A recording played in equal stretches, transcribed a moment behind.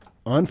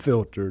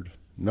unfiltered,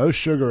 no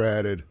sugar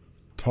added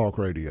talk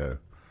radio.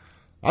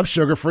 I'm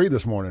sugar-free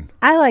this morning.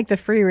 I like the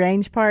free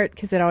range part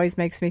because it always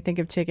makes me think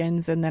of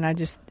chickens, and then I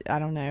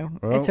don't know.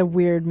 Well, it's a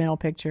weird mental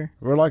picture.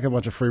 We're like a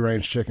bunch of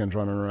free-range chickens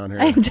running around here.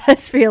 It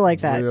does feel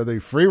like that. We are the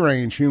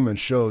free-range human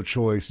show of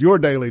choice, your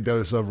daily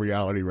dose of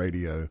reality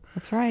radio.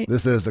 That's right.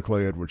 This is the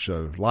Clay Edwards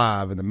Show,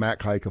 live in the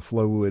Mac Haik of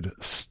Flowood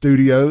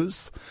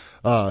studios.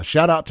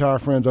 Shout out to our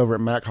friends over at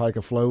Mac Haik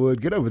of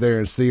Flowood. Get over there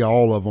and see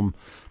all of them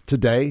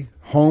today.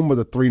 Home of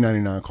the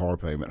 $399 car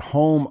payment.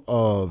 Home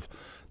of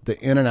the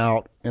in and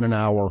out in an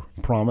hour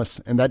promise,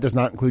 and that does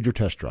not include your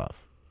test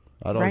drive.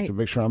 I'd like to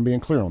make sure I'm being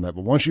clear on that.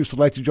 But once you've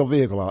selected your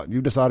vehicle out and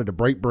you've decided to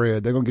break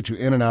bread, they're going to get you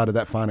in and out of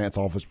that finance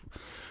office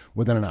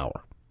within an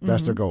hour.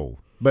 That's their goal.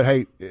 But,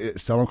 hey,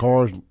 selling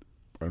cars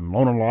and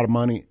loaning a lot of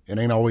money, it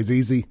ain't always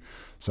easy.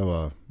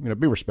 So,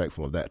 be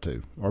respectful of that,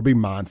 too, or be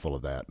mindful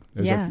of that.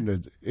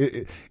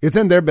 It's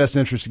in their best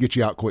interest to get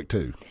you out quick,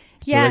 too.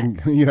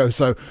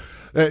 So,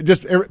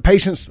 just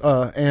patience,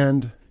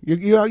 and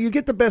you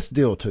get the best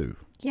deal, too.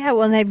 Yeah,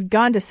 well, and they've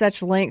gone to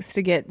such lengths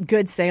to get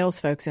good sales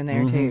folks in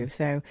there, too.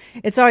 So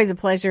it's always a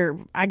pleasure.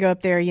 I go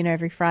up there,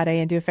 every Friday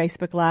and do a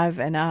Facebook Live,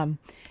 and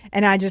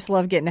I just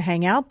love getting to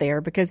hang out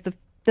there because the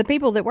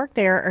people that work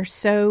there are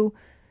so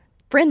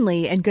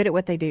friendly and good at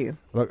what they do.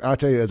 Look, I'll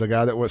tell you, as a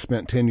guy that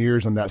spent 10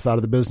 years on that side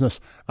of the business,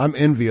 I'm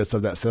envious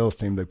of that sales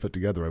team they put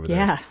together over there.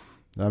 Yeah.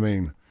 I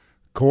mean,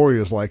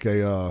 Corey is like an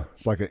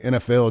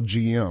NFL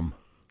GM.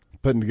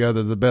 Putting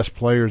together the best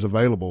players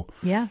available.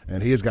 Yeah.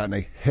 And he has gotten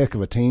a heck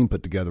of a team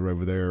put together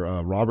over there.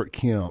 Robert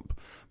Kemp,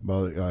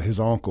 his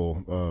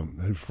uncle,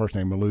 whose first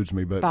name eludes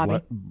me, but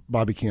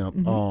Bobby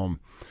Kemp,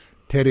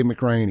 Teddy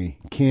McRaney,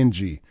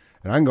 Kenji.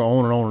 And I can go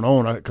on and on and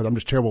on because I'm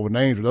just terrible with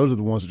names, but those are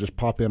the ones that just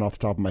pop in off the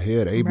top of my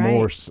head. Abe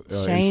Morse,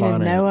 Shane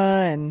and Noah,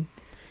 and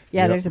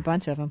there's a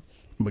bunch of them.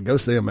 But go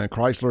see them, man.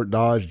 Chrysler,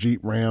 Dodge,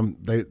 Jeep, Ram.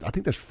 I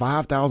think there's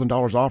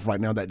 $5,000 off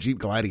right now, that Jeep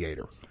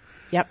Gladiator.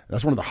 Yep.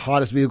 That's one of the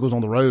hottest vehicles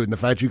on the road, and the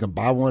fact you can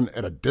buy one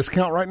at a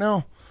discount right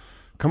now,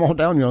 come on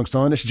down, young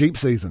son. It's Jeep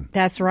season.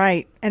 That's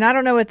right. And I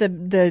don't know what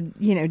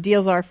the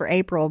deals are for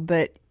April,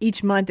 but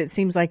each month it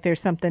seems like there's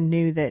something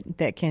new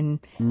that can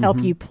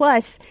help you.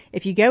 Plus,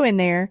 if you go in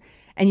there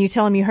and you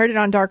tell them you heard it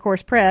on Dark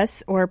Horse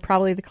Press or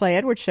probably the Clay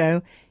Edwards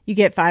Show, you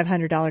get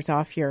 $500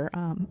 off your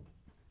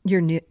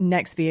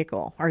next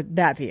vehicle or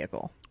that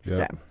vehicle. Yeah.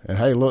 So. And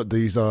hey, look,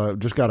 these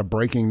just got a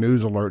breaking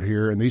news alert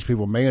here, and these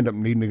people may end up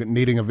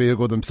needing a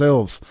vehicle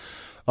themselves.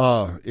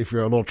 If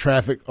you're a little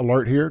traffic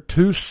alert here,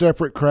 2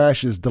 separate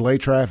crashes delay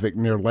traffic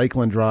near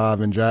Lakeland Drive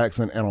in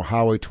Jackson and on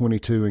Highway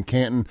 22 in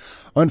Canton.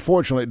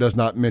 Unfortunately, it does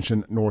not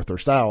mention north or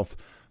south,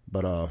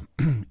 but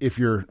if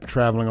you're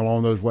traveling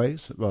along those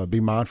ways, be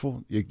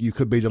mindful. You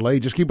could be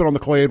delayed. Just keep it on the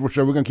Clay Edwards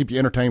Show. We're going to keep you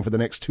entertained for the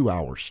next 2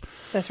 hours.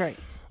 That's right.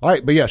 All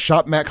right, but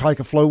shop Mac Haik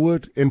of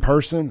Flowood in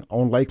person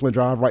on Lakeland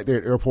Drive right there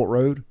at Airport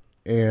Road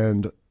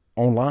and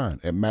online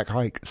at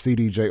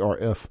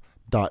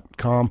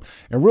MacHaikCDJRF.com.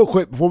 And real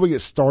quick, before we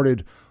get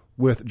started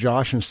with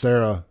Josh and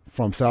Sarah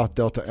from South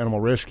Delta Animal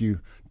Rescue,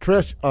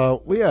 Trish,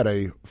 we had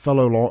a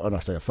fellow law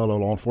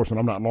enforcement,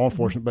 I'm not law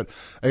enforcement, but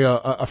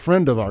a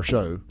friend of our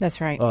show.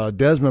 That's right.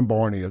 Desmond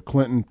Barney, a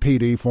Clinton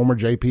PD, former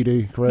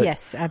JPD, correct?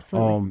 Yes,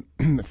 absolutely.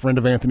 A friend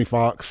of Anthony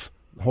Fox.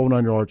 Whole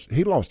 9 yards.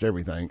 He lost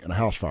everything in a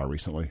house fire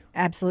recently.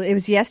 Absolutely. It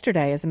was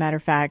yesterday, as a matter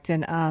of fact.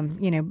 And,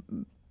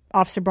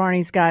 Officer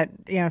Barney's got,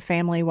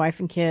 family,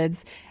 wife and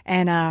kids.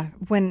 And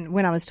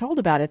when I was told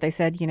about it, they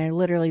said,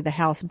 literally the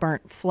house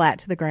burnt flat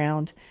to the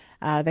ground.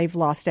 They've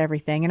lost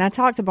everything. And I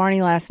talked to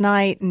Barney last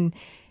night, and,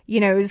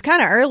 it was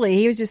kind of early.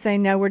 He was just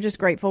saying, no, we're just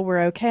grateful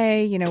we're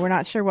okay. We're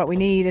not sure what we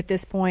need at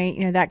this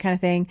point, that kind of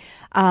thing.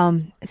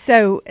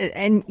 So,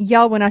 and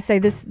y'all, when I say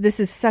this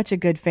is such a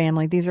good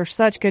family. These are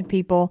such good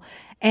people.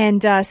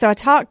 And so I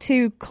talked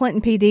to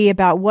Clinton PD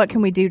about what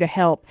can we do to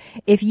help.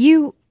 If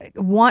you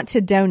want to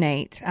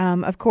donate,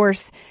 of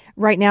course,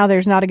 right now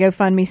there's not a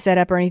GoFundMe set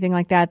up or anything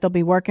like that. They'll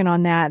be working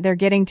on that. They're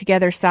getting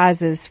together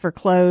sizes for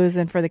clothes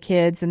and for the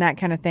kids and that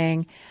kind of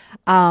thing.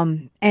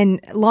 And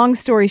long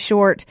story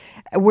short,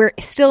 we're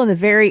still in the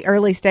very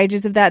early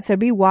stages of that, so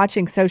be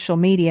watching social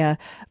media.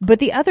 But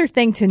the other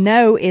thing to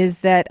know is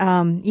that,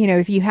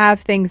 if you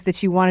have things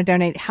that you want to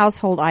donate,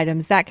 household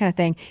items, that kind of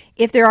thing,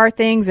 if there are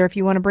things or if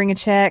you want to bring a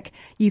check,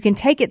 you can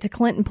take it to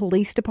Clinton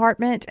Police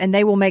Department, and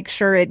they will make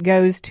sure it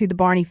goes to the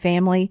Barney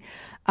family.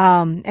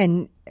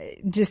 And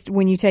just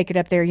when you take it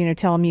up there,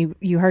 tell them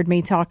you heard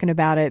me talking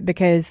about it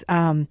because,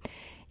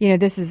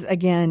 this is,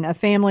 again, a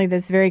family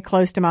that's very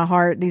close to my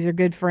heart. These are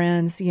good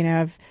friends.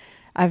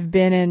 I've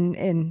been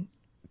in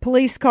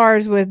police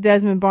cars with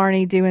Desmond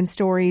Barney doing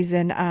stories,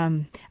 and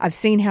I've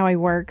seen how he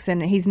works,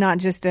 and he's not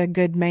just a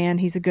good man,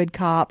 he's a good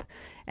cop,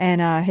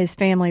 and his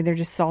family, they're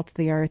just salt of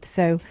the earth.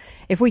 So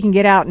if we can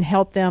get out and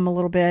help them a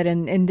little bit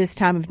in this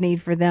time of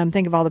need for them,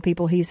 think of all the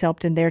people he's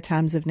helped in their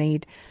times of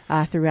need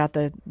throughout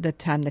the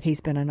time that he's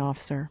been an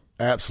officer.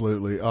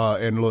 Absolutely.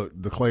 And look,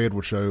 the Clay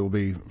Edwards Show will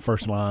be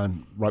first in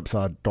line right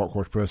beside Dark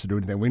Horse Press to do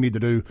anything we need to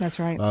do. That's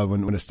right.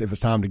 If it's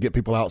time to get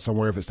people out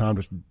somewhere, if it's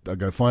time to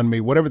go fund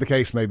me, whatever the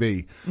case may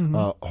be,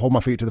 hold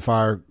my feet to the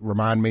fire,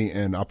 remind me,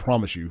 and I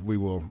promise you we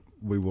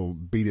will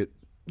beat it.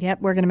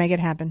 Yep, we're going to make it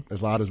happen.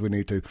 As loud as we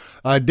need to.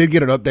 I did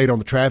get an update on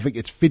the traffic.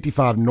 It's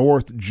 55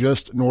 north,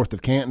 just north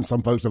of Canton.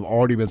 Some folks have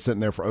already been sitting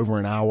there for over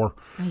an hour.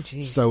 Oh,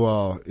 jeez.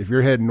 So if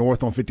you're heading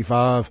north on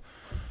 55,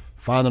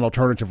 find an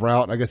alternative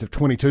route. I guess if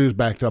 22 is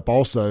backed up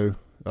also,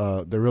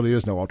 there really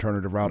is no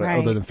alternative route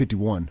other than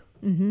 51.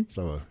 Mm-hmm.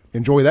 So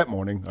enjoy that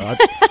morning.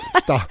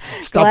 Stop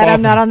Glad off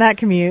I'm not on that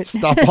commute.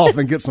 Stop off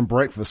and get some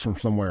breakfast from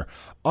somewhere.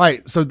 All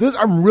right, so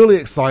I'm really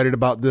excited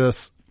about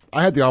this.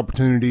 I had the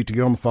opportunity to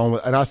get on the phone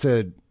and I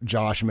said,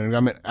 Josh, I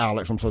meant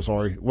Alex, I'm so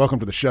sorry. Welcome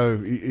to the show.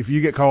 If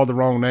you get called the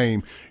wrong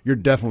name, you're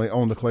definitely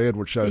on the Clay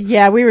Edwards Show.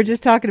 Yeah, we were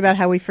just talking about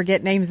how we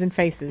forget names and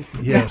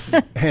faces. Yes.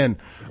 And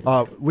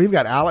we've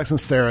got Alex and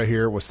Sarah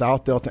here with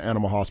South Delta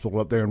Animal Hospital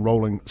up there in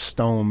Rolling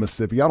Stone,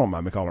 Mississippi. Y'all don't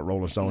mind me calling it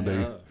Rolling Stone, do you?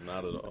 No,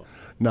 not at all.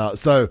 No.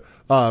 So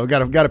we got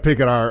to pick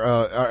at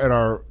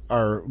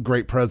our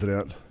great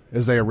president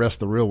as they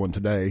arrest the real one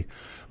today.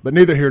 But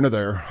neither here nor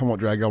there. I won't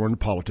drag y'all into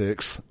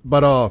politics.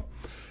 But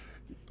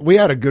we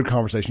had a good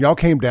conversation. Y'all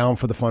came down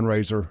for the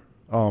fundraiser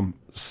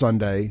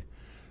Sunday.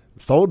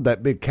 Sold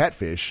that big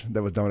catfish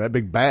that was done, that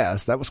big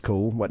bass. That was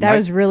cool. That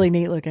was really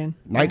neat looking.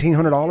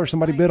 $1,900.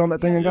 Somebody bid on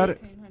that thing and got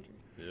it.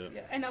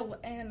 Yeah.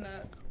 And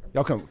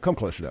Y'all come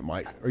closer to that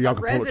mic, or y'all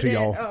can pull it to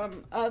y'all.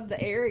 Of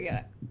the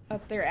area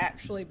up there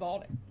actually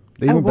bought it.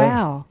 Even Oh, better.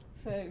 wow.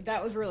 So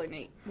that was really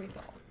neat, we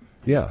thought.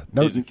 Yeah.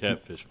 He's a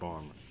catfish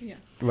farmer. Yeah.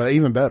 Well,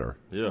 even better.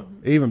 Yeah.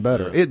 Even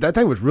better. Yeah. That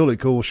thing was really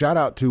cool. Shout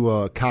out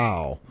to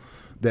Kyle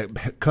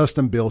that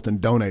custom built and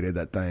donated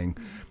that thing.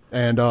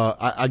 And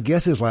I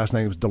guess his last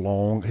name is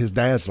DeLong. His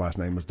dad's last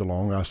name is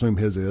DeLong. I assume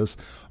his is.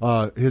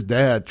 His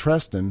dad,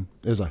 Treston,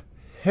 is a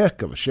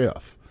heck of a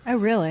chef. Oh,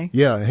 really?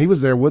 Yeah, he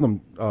was there with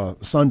him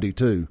Sunday,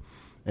 too.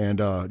 And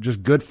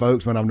just good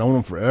folks, man. I've known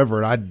them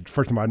forever. And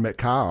first time I'd met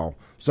Kyle.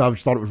 So I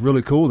just thought it was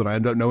really cool that I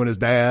ended up knowing his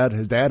dad.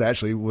 His dad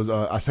actually was,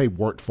 I say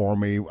worked for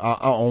me. I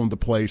owned the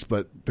place,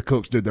 but the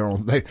cooks did their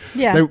own.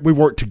 We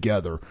worked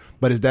together.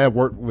 But his dad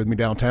worked with me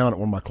downtown at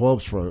one of my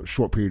clubs for a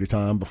short period of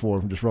time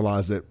before I just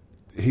realized that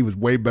he was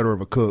way better of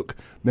a cook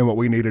than what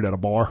we needed at a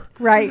bar.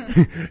 Right.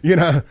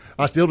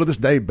 I still to this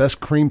day, best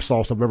cream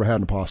sauce I've ever had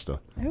in a pasta.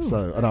 Ooh.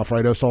 So an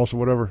Alfredo sauce or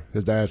whatever,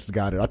 his dad's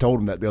got it. I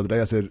told him that the other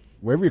day. I said,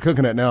 wherever you're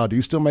cooking at now, do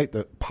you still make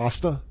the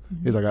pasta?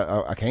 Mm-hmm. He's like,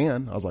 I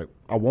can. I was like,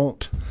 I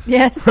won't.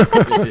 Yes. Well,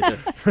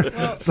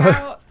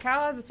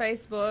 Kyle has a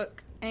Facebook,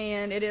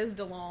 and it is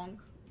DeLong.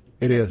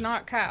 It's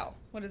not Kyle.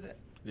 What is it?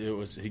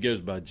 He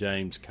goes by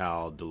James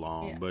Kyle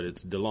DeLong, but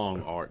it's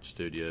DeLong Art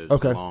Studios,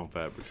 okay. DeLong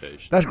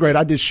Fabrication. That's great.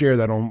 I did share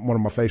that on one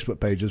of my Facebook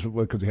pages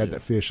because he had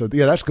that fish. So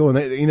yeah, that's cool.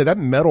 And that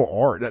metal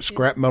art, that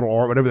scrap metal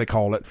art, whatever they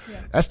call it,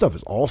 that stuff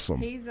is awesome.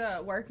 He's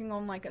working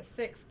on like a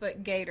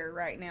 6-foot gator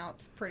right now.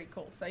 It's pretty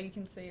cool. So you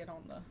can see it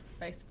on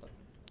the Facebook.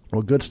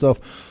 Well, good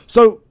stuff.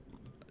 So,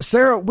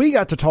 Sarah, we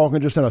got to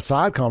talking just in a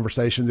side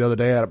conversation the other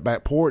day at a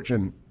back porch,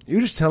 and you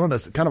were just telling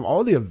us kind of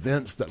all the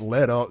events that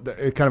led up.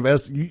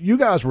 You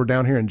guys were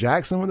down here in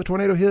Jackson when the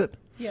tornado hit?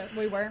 Yeah,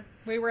 we were.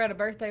 We were at a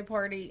birthday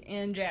party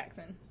in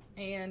Jackson,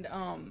 and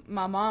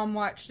my mom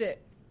watched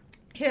it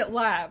hit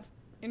live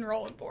in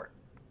Rollingport.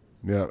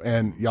 Yeah,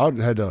 and y'all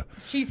had to...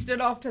 She stood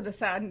off to the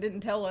side and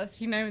didn't tell us,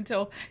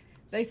 until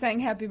they sang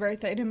happy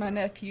birthday to my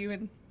nephew.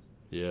 And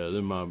yeah,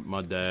 then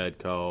my dad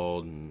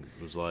called and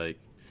was like,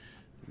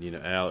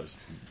 Alex,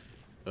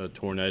 a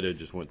tornado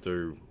just went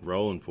through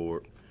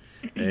Rollingport.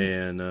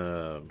 And,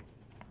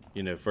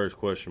 first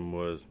question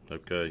was,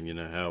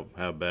 okay,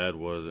 how bad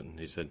was it? And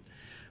he said,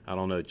 I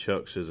don't know,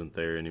 Chuck's isn't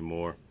there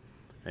anymore.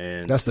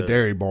 And that's the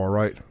dairy bar,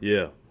 right?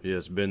 Yeah,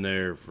 it's been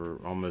there for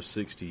almost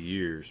 60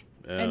 years.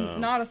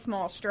 And not a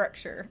small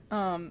structure.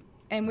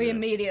 And we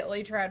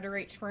immediately tried to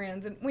reach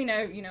friends. And we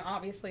know,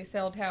 obviously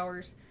cell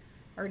towers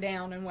are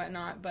down and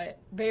whatnot, but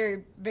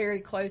very,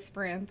 very close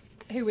friends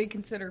who we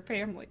consider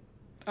family.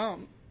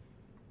 And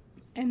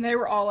they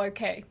were all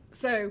okay.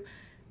 So...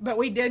 But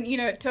we did,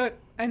 it took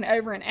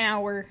over an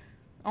hour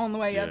on the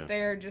way up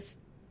there just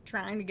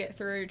trying to get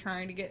through,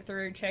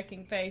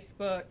 checking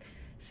Facebook.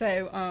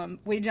 So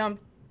we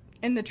jumped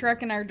in the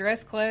truck in our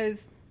dress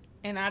clothes,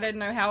 and I didn't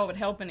know how it would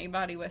help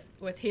anybody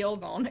with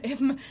heels on.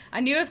 I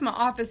knew if my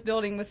office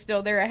building was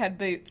still there, I had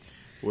boots.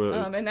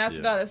 Well, and that's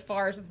about as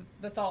far as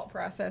the thought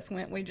process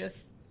went.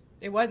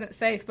 It wasn't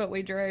safe, but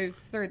we drove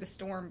through the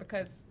storm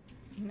because,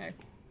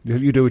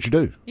 You do what you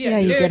do. Yeah,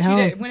 you do get what home.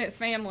 you do. When it's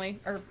family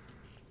or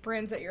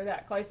friends that you're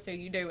that close to,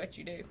 you do what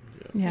you do.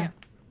 Yeah.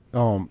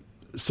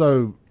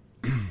 So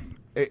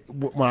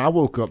when I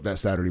woke up that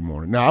Saturday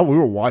morning, now we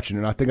were watching,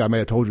 and I think I may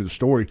have told you the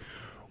story.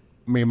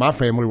 Me and my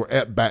family were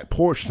at back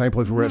porch, the same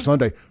place we were at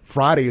Sunday.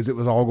 Friday, as it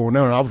was all going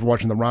down, and I was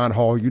watching the Ryan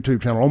Hall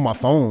YouTube channel on my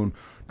phone,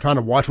 trying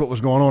to watch what was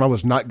going on. I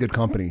was not good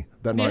company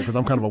that night because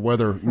I'm kind of a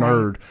weather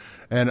nerd.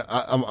 And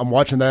I'm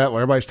watching that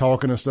where everybody's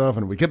talking and stuff,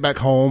 and we get back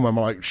home, I'm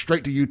like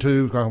straight to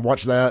YouTube, so I can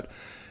watch that,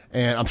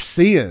 and I'm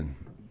seeing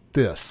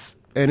this.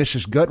 and it's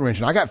just gut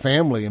wrenching. I got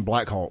family in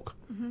Black Hawk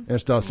and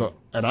stuff, so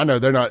and I know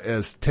they're not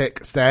as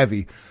tech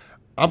savvy.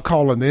 I'm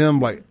calling them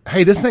like,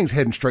 "Hey, this thing's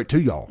heading straight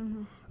to y'all.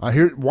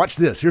 Watch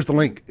this. Here's the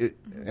link."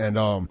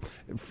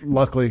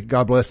 Luckily,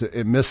 God bless it,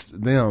 it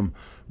missed them,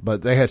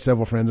 but they had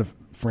several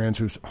friends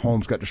whose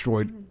homes got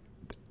destroyed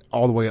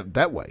all the way up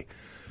that way.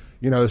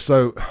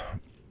 So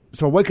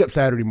I wake up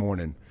Saturday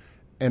morning,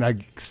 and I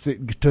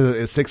sit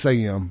at 6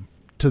 a.m.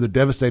 to the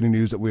devastating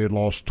news that we had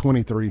lost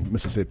 23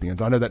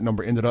 Mississippians. I know that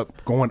number ended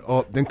up going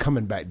up, then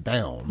coming back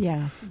down.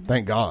 Yeah.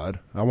 Thank God.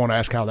 I want to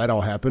ask how that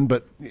all happened,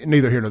 but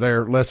neither here nor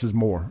there. Less is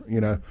more,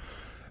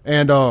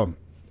 And I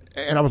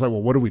was like,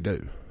 well, what do we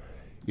do?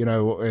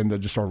 And I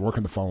just started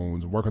working the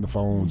phones,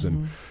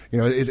 and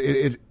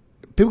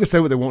people can say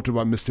what they want to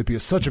about Mississippi.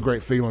 It's such a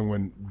great feeling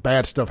when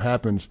bad stuff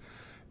happens,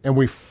 and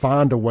we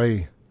find a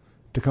way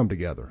to come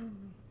together.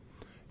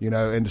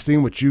 And to see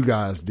what you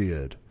guys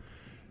did.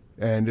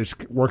 And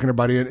just working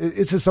everybody in.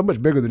 It's just so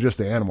much bigger than just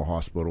the animal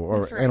hospital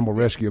or animal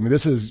rescue. I mean,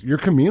 this is your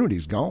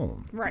community's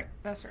gone. Right,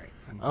 that's right.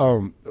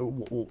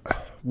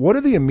 What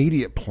are the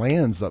immediate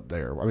plans up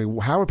there? I mean,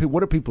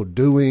 what are people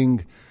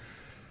doing?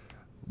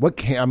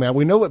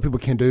 We know what people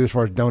can do as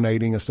far as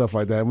donating and stuff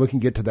like that, and we can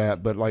get to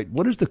that. But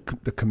what is the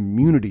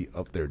community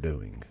up there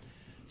doing?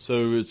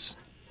 So it's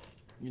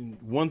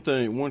one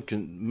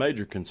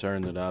major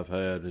concern that I've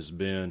had has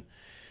been.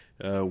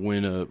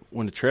 When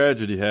a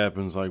tragedy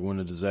happens, like when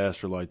a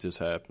disaster like this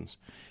happens,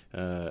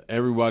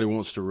 everybody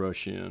wants to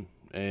rush in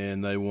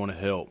and they want to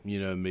help,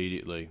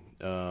 immediately.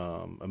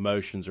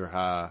 Emotions are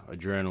high,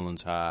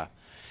 adrenaline's high,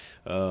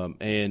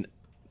 and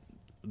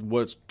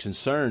what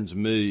concerns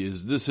me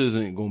is this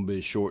isn't going to be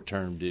a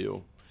short-term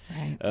deal.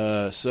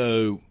 Right.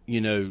 So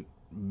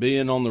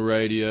being on the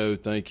radio,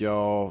 thank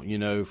y'all,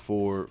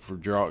 for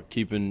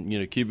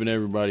keeping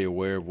everybody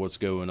aware of what's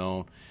going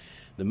on.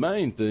 The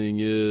main thing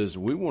is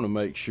we want to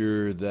make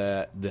sure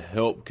that the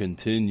help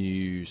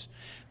continues,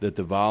 that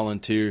the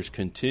volunteers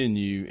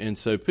continue. And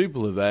so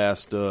people have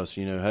asked us,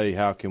 hey,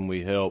 how can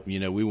we help?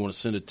 We want to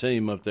send a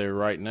team up there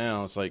right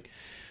now. It's like,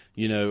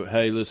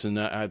 hey, listen,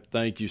 I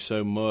thank you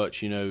so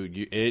much.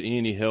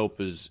 Any help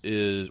is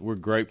we're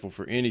grateful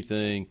for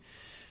anything.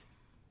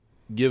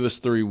 Give us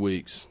 3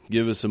 weeks.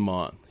 Give us a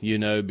month,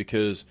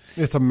 because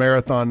it's a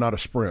marathon, not a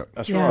sprint.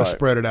 That's right. Let's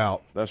spread it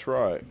out. That's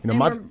right.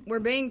 We're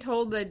being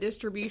told the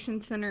distribution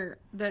center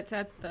that's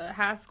at the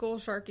high school,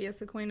 Sharkey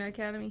Sequina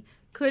Academy,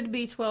 could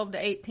be 12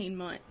 to 18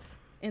 months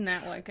in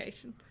that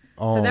location.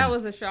 So that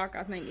was a shock,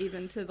 I think,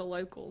 even to the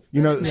locals.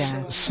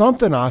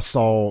 Something I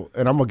saw,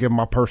 and I'm going to give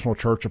my personal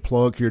church a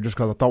plug here just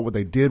because I thought what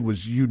they did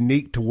was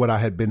unique to what I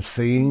had been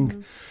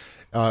seeing.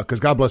 Because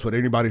God bless what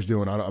anybody's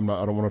doing. I don't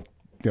want to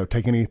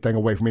take anything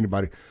away from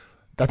anybody.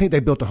 I think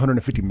they built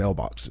 150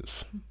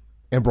 mailboxes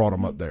and brought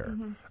them up there.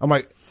 I'm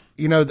like,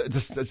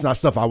 it's not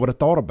stuff I would have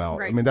thought about.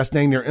 Right. I mean, that's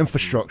dang near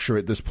infrastructure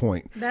at this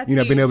point. That's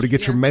being able to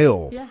get your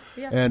mail.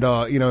 Yeah. And,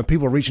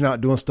 people are reaching out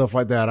and doing stuff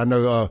like that. I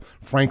know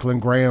Franklin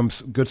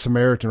Graham's Good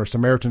Samaritan or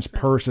Samaritan's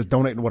Purse is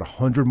donating,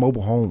 100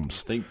 mobile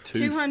homes. I think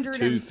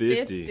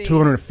 250.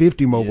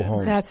 250 mobile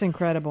homes. That's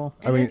incredible.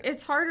 And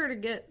it's harder to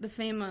get the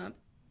FEMA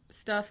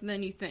stuff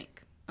than you think.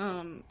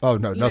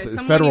 Nothing.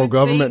 Federal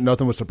government,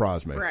 nothing would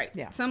surprise me. Right.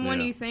 Yeah. Someone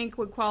you think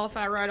would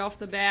qualify right off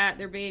the bat,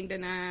 they're being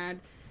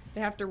denied.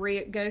 They have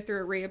to go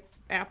through a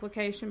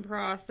reapplication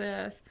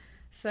process.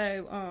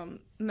 So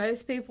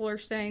most people are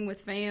staying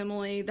with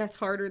family. That's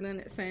harder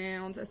than it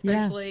sounds,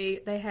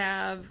 especially they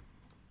have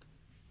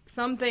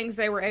some things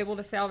they were able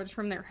to salvage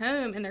from their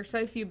home, and there's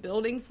so few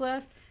buildings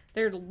left.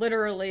 There's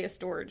literally a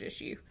storage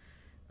issue.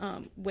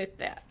 With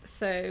that.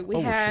 So we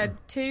had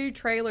 2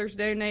 trailers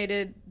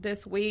donated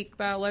this week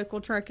by a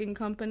local trucking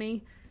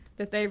company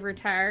that they've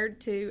retired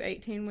to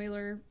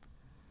 18-wheeler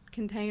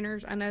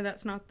containers. I know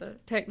that's not the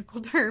technical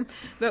term,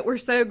 but we're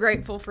so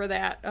grateful for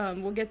that.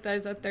 We'll get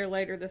those up there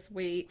later this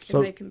week,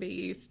 and they can be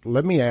used.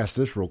 Let me ask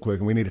this real quick,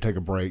 and we need to take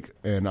a break.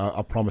 And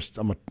I promise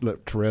I'm going to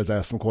let Therese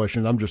ask some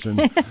questions.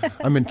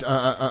 I'm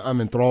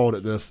enthralled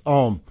at this.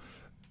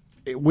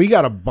 We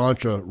got a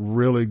bunch of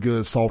really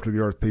good salt of the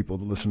earth people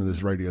that listen to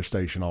this radio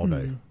station all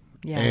day,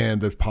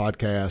 and the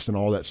podcast and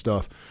all that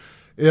stuff.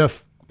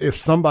 If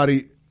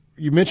somebody,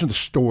 you mentioned the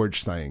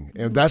storage thing,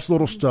 and that's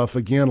little stuff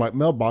again like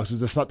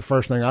mailboxes. That's not the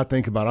first thing I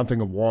think about. I'm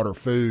thinking of water,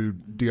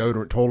 food,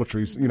 deodorant,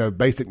 toiletries,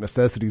 basic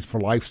necessities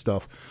for life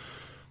stuff.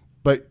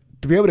 But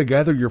to be able to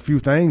gather your few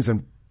things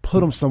and put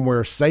them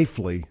somewhere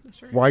safely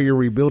while you're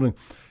rebuilding.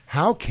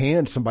 How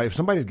can somebody, if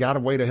somebody's got a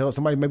way to help,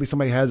 maybe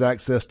somebody has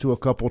access to a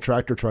couple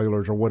tractor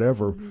trailers or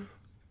whatever,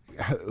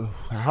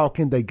 how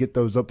can they get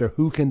those up there?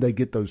 Who can they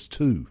get those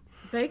to?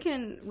 They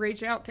can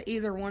reach out to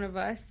either one of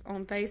us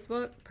on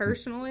Facebook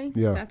personally.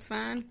 Yeah. That's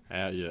fine.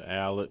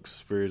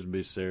 Alex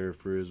Frisbee, Sarah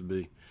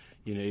Frisbee,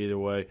 either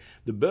way.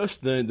 The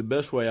best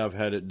way I've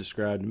had it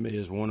described to me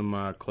is one of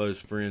my close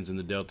friends in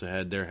the Delta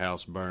had their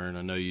house burned.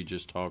 I know you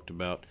just talked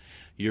about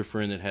your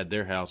friend that had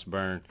their house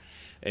burned.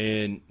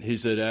 And he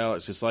said,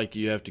 Alex, it's like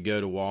you have to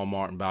go to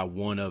Walmart and buy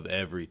one of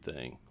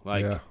everything.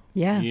 Like,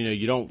 Yeah.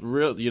 you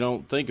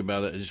don't think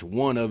about it. It's just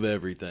one of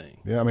everything.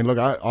 Yeah, I mean, look,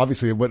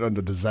 obviously it went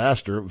under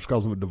disaster. It was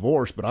because of a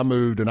divorce, but I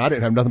moved and I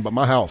didn't have nothing but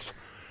my house.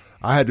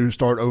 I had to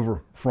start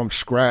over from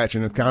scratch,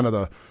 and it's kind of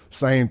the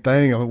same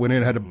thing. I went in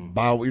and had to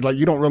buy. Like,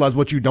 you don't realize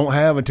what you don't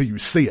have until you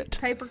see it.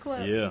 Paper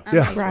clips. Yeah.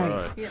 Yeah.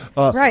 Right.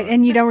 Yeah. Right,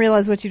 and you don't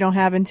realize what you don't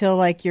have until,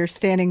 like, you're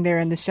standing there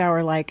in the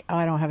shower like, oh,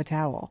 I don't have a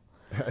towel.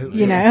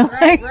 You know?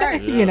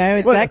 Right. You know,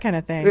 it's that kind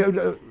of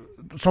thing.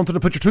 Something to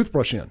put your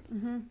toothbrush in.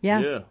 Mm-hmm.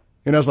 Yeah.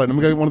 You know, it's like, let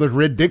me get one of those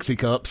red Dixie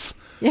cups,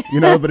 you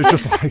know, but it's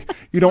just like,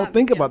 you don't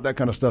think about that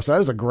kind of stuff. So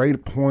that is a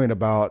great point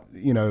about,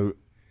 you know,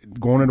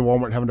 going into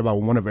Walmart and having to buy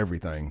one of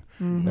everything.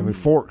 Mm-hmm. I mean,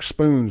 forks,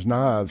 spoons,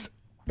 knives,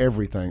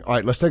 everything. All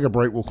right, let's take a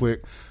break real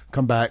quick.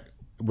 Come back.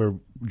 We're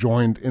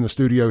joined in the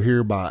studio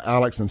here by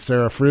Alex and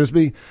Sarah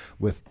FRISBEE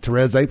with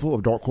Therese Apel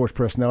of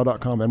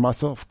darkhorsepressnow.com and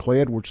myself,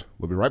 Clay Edwards.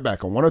 We'll be right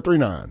back on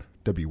 103.9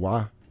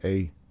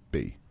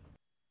 WYAB.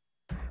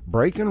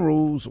 Breaking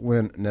rules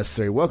when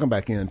necessary. Welcome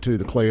back into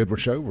the Clay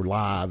Edwards Show. We're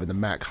live in the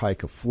Mac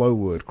Hike of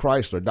Flowood,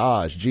 Chrysler,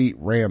 Dodge, Jeep,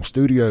 Ram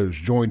Studios.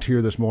 Joined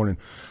here this morning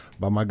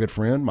by my good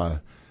friend, my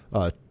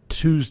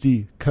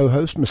Tuesday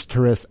co-host, Miss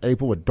Therese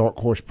Apel with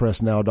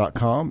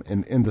darkhorsepressnow.com.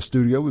 And in the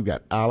studio, we've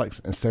got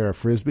Alex and Sarah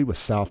FRISBEE with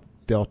South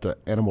Delta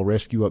Animal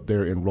Rescue up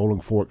there in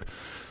Rolling Fork,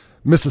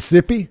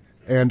 Mississippi.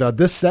 And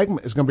this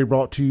segment is going to be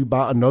brought to you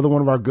by another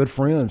one of our good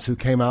friends who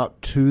came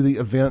out to the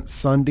event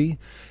Sunday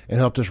and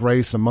helped us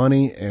raise some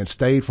money and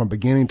stayed from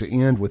beginning to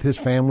end with his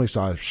family.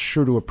 So I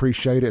sure do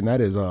appreciate it. And that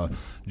is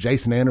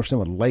Jason Anderson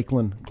with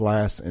Lakeland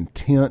Glass and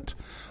Tint.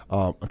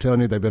 I'm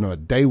telling you, they've been a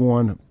day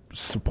one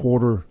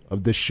supporter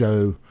of this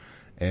show,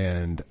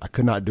 and I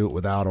could not do it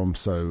without them.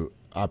 So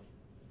I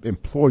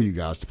implore you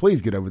guys to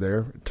please get over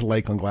there to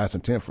Lakeland Glass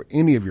and Tint for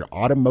any of your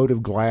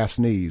automotive glass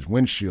needs,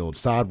 windshield,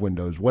 side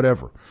windows,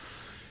 whatever.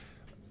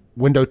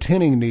 Window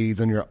tinting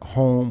needs on your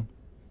home,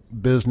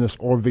 business,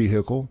 or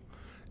vehicle.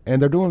 And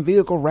they're doing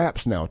vehicle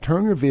wraps now.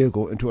 Turn your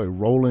vehicle into a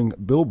rolling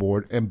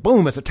billboard, and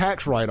boom, it's a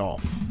tax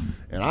write-off.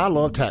 And I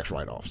love tax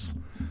write-offs.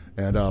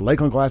 And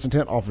Lakeland Glass and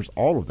Tint offers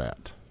all of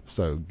that.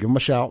 So give them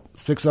a shout,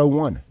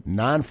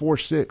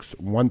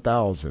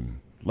 601-946-1000.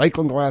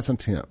 Lakeland Glass and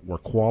Tint, where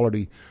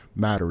quality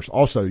matters.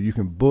 Also, you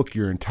can book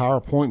your entire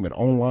appointment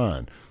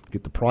online,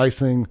 get the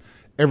pricing,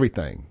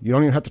 everything. You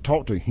don't even have to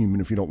talk to a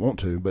human if you don't want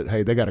to, but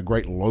hey, they got a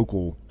great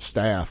local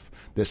staff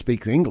that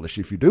speaks English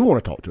if you do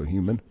want to talk to a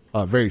human.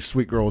 Very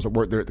sweet girls that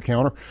work there at the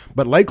counter.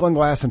 But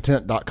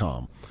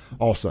LakelandGlassandTint.com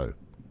also,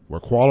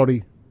 where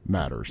quality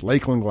matters.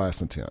 Lakeland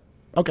Glass and Tint.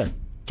 Okay,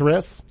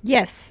 Therese?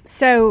 Yes.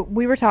 So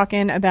we were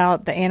talking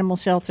about the animal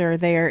shelter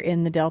there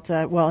in the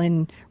Delta, well,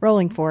 in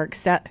Rolling Fork.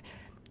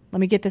 Let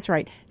me get this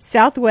right.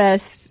 South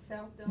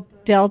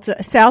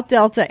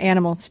Delta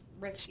Animal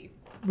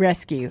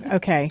Rescue.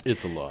 Okay.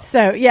 It's a lot.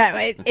 So,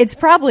 yeah, it's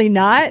probably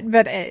not.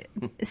 But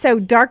so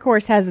Dark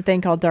Horse has a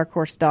thing called Dark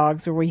Horse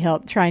Dogs, where we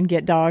help try and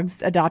get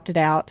dogs adopted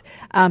out.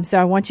 So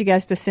I want you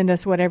guys to send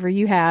us whatever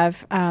you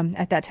have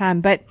at that time.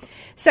 But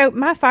so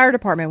my fire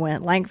department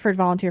went, Langford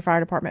Volunteer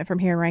Fire Department from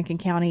here in Rankin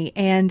County.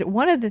 And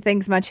one of the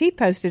things my chief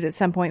posted at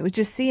some point was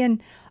just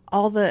seeing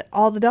all the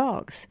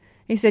dogs.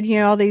 He said, you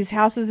know, all these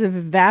houses have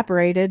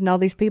evaporated and all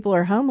these people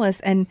are homeless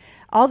and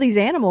all these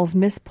animals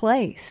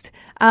misplaced.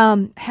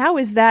 How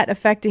is that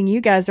affecting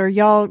you guys? Are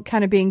y'all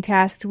kind of being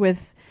tasked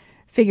with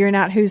figuring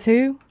out who's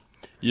who?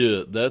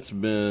 Yeah, that's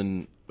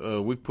been,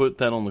 we've put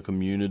that on the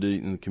community,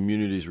 and the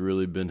community's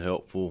really been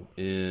helpful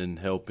in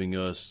helping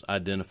us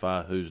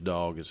identify whose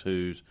dog is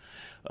whose.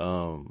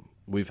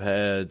 We've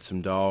had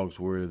some dogs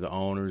where the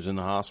owner's in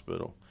the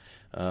hospital.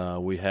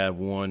 We have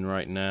one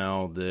right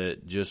now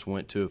that just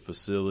went to a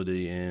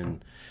facility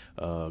in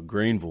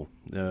Greenville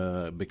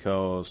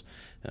because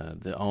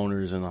the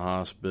owner's in the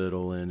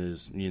hospital and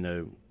is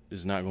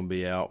not going to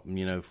be out,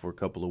 for a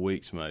couple of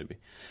weeks maybe.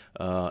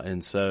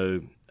 And so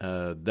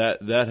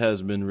that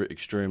has been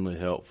extremely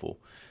helpful.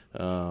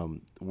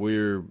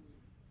 We've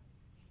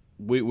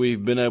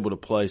been able to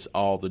place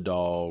all the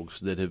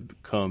dogs that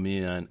have come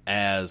in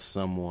as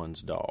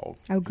someone's dog.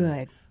 Oh,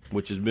 good.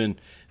 Which has been,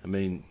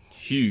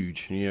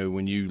 huge,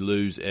 when you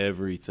lose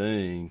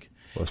everything.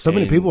 Well, so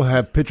many people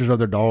have pictures of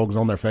their dogs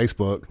on their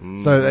Facebook,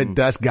 so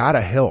that's got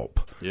to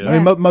help. Yeah. I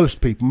mean, most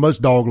people,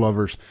 most dog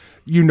lovers,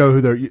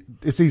 who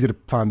it's easy to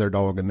find their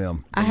dog in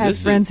them. I have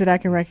friends that I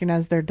can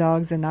recognize their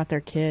dogs and not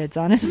their kids,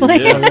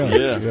 honestly.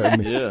 Yeah. I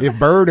mean, if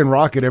Bird and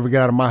Rocket ever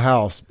get out of my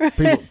house,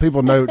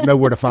 people know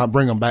where to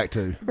bring them back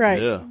to.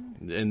 Right. Yeah.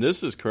 And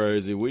this is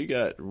crazy.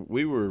 Petco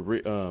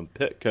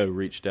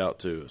reached out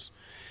to us,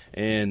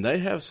 and they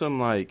have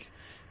some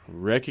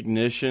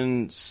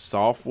recognition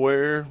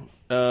software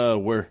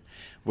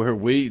where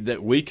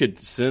we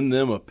could send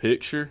them a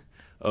picture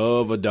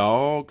of a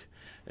dog,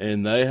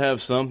 and they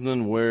have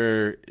something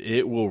where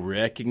it will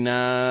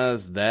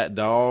recognize that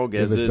dog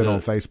If as it's been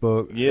on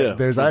Facebook. Yeah.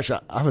 There's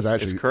actually, I was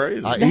actually, It's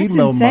crazy. I That's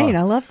emailed insane.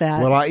 I love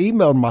that. Well, I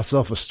emailed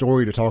myself a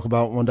story to talk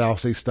about. One day I'll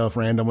see stuff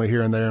randomly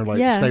here and there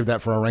and save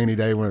that for a rainy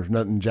day when there's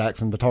nothing in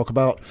Jackson to talk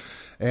about.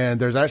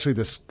 And there's actually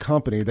this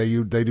company,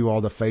 they do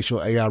all the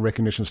facial AI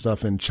recognition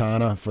stuff in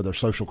China for their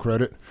social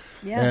credit.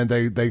 Yeah. And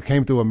they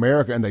came through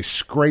America and they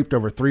scraped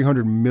over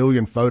 300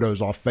 million photos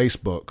off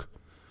Facebook.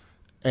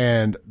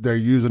 And they're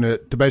using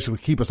it to basically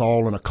keep us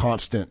all in a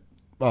constant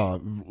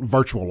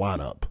virtual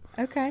lineup.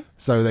 Okay.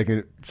 So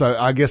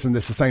I guess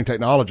this is the same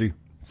technology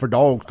for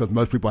dogs because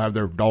most people have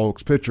their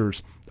dogs'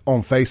 pictures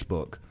on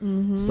Facebook.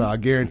 Mm-hmm. So I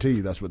guarantee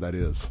you that's what that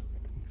is.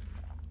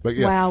 But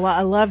yeah. Wow, well,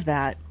 I love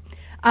that.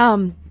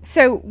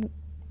 So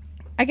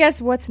I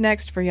guess what's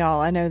next for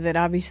y'all? I know that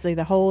obviously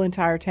the whole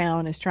entire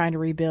town is trying to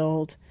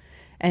rebuild,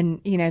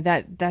 and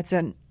that's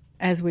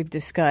as we've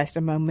discussed,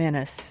 a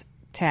momentous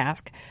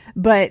task.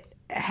 But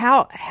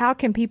how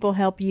can people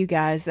help you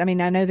guys? I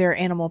mean, I know there are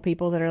animal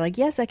people that are like,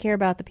 yes, I care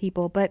about the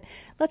people, but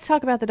let's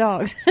talk about the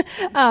dogs.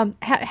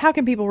 How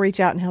can people reach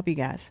out and help you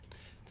guys?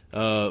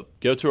 Go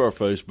to our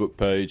Facebook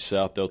page,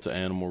 South Delta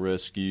Animal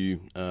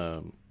Rescue.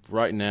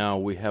 Right now,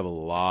 we have a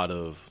lot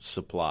of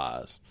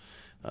supplies.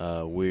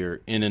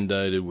 We're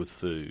inundated with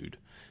food.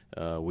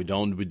 We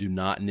do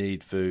not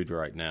need food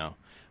right now.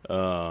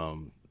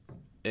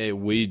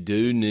 We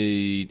do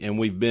need,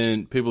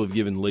 and people have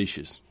given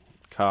leashes,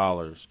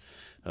 collars,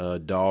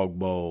 dog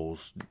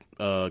bowls,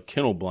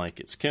 kennel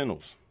blankets,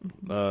 kennels.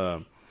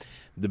 The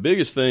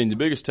biggest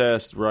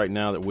task right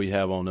now that we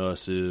have on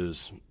us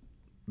is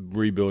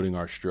rebuilding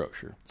our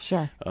structure.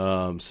 Sure.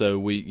 So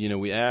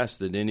we asked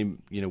that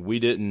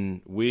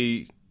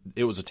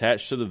it was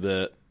attached to the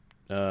vet.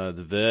 The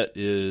vet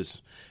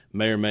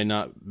may or may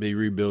not be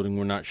rebuilding.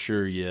 We're not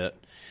sure yet.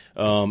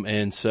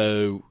 And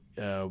so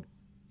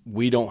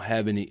we don't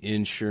have any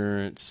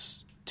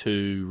insurance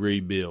to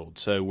rebuild.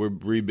 So we're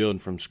rebuilding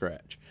from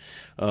scratch.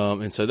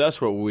 And so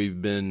that's what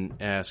we've been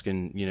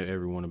asking,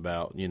 everyone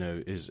about,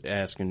 is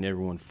asking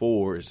everyone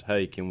for is,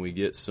 hey, can we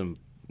get some,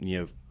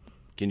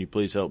 can you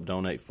please help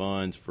donate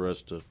funds for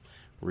us to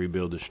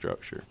rebuild the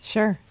structure?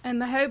 Sure. And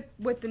the hope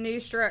with the new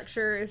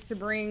structure is to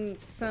bring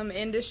some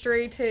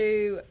industry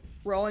to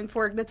Rolling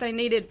Fork that they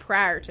needed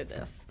prior to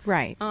this.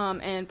 Right.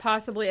 And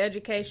possibly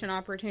education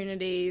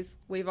opportunities.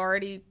 We've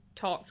already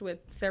talked with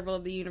several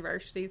of the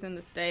universities in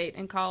the state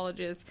and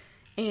colleges,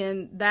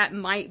 and that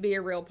might be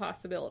a real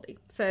possibility.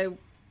 So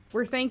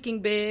we're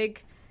thinking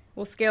big.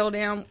 We'll scale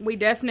down. We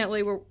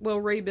definitely will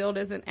rebuild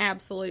as an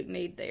absolute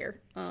need there.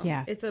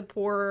 It's a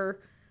poorer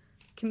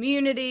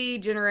community,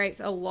 generates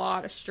a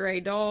lot of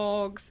stray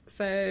dogs.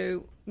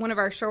 So one of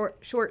our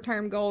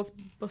short-term goals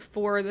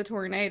before the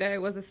tornado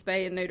was a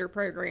spay and neuter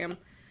program.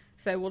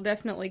 So we'll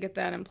definitely get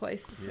that in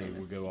place as soon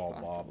as we'll go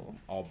possible.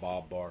 all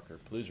Bob Barker.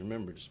 Please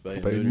remember to spay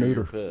and and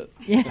neuter your pets.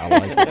 Yeah. I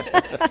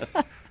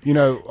like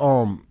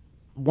it.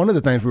 One of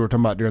the things we were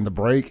talking about during the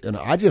break, and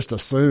I just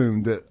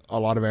assumed that a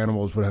lot of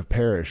animals would have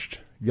perished.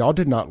 Y'all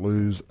did not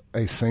lose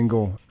a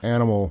single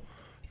animal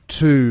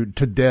to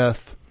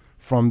death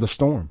from the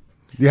storm.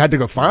 You had to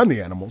go find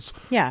the animals.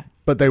 Yeah.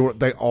 But they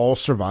all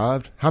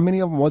survived. How many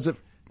of them was it?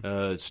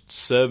 It's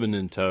 7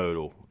 in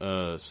total.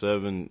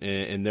 7,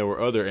 and there were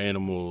other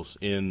animals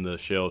in the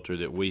shelter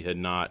that we had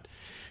not,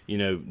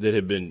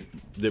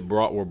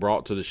 were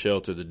brought to the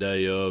shelter the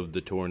day of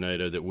the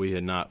tornado that we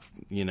had not,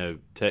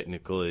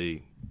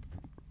 technically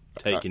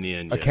taken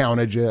in yet.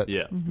 Accounted yet.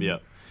 Yeah, yeah.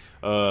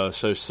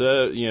 So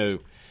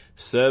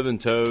 7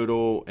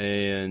 total,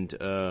 and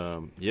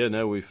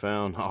we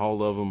found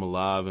all of them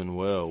alive and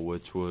well,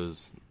 which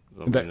was.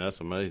 That's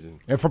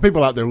amazing. And for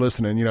people out there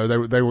listening,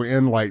 they were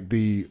in like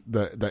the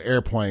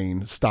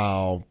airplane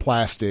style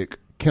plastic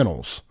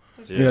kennels,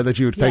 that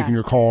you would take in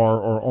your car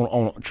or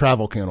on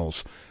travel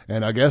kennels.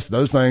 And I guess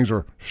those things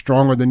are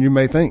stronger than you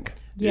may think.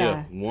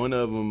 Yeah. One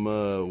of them,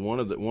 one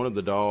of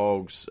the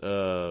dogs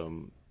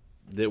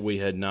that we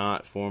had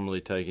not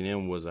formally taken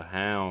in was a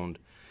hound,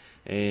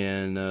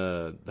 and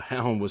the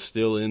hound was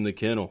still in the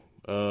kennel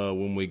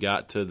when we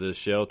got to the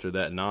shelter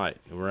that night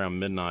around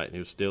midnight. He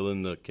was still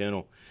in the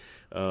kennel.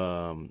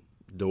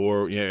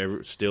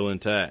 Door, still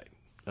intact.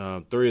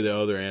 3 of the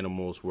other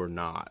animals were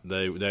not.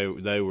 They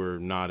were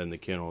not in the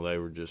kennel. They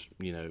were just,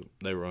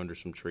 they were under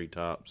some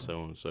treetops,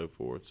 so on and so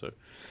forth. So,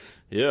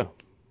 yeah,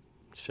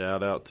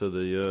 shout out to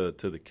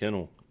the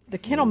kennel. The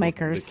kennel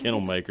makers. The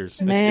kennel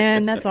makers.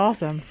 Man, that's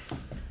awesome.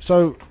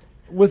 So,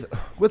 with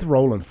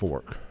Rolling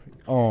Fork,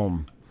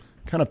 kind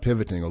of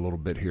pivoting a little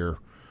bit here.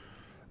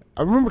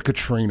 I remember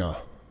Katrina.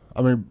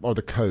 Or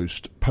the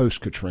coast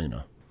post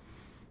Katrina.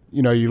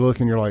 You look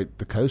and you're like,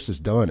 the coast is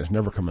done. It's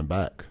never coming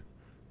back.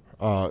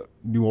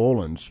 New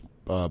Orleans,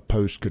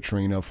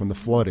 post-Katrina from the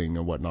flooding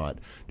and whatnot.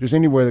 Just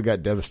anywhere that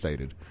got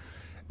devastated.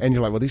 And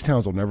you're like, well, these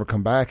towns will never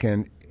come back.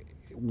 And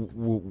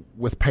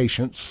with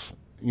patience,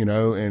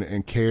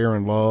 and care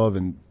and love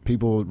and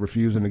people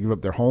refusing to give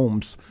up their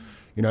homes,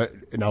 not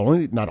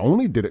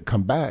only did it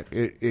come back,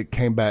 it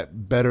came back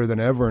better than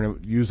ever, and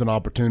it used an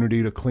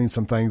opportunity to clean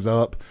some things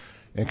up.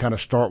 and kind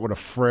of start with a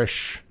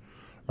fresh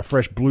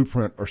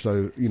blueprint or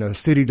so,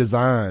 city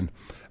design.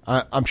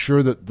 I'm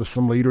sure that there's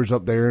some leaders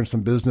up there and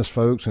some business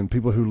folks and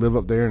people who live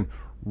up there, and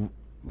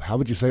how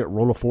would you say it,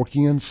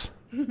 Rollafforkians?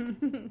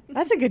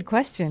 That's a good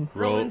question.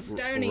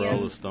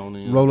 Rollastonians.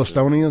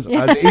 Rollastonians?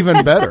 Yeah.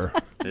 Even better.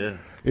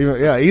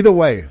 Yeah. Either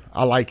way,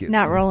 I like it.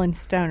 Not Rolling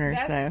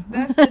Stoners, though.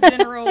 That's the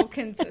general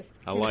consensus.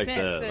 I like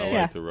that. I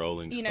like the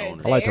Rolling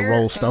Stoners. I like to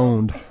roll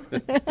stoned.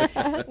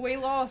 We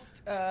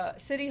lost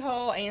City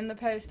Hall and the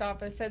post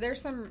office, so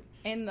there's some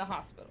in the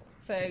hospital.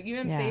 So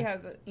UMC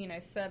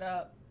has set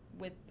up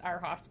with our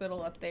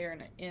hospital up there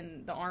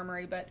in the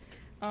Armory, but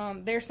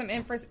there's some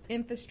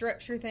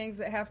infrastructure things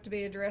that have to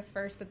be addressed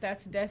first, but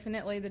that's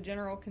definitely the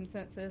general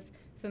consensus.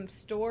 Some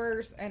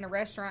stores and a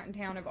restaurant in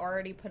town have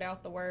already put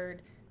out the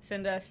word,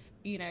 send us,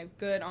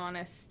 good,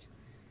 honest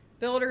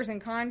builders and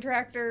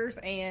contractors,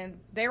 and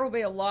there will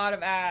be a lot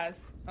of eyes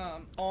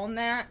on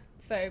that.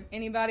 So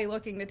anybody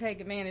looking to take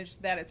advantage,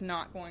 that is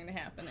not going to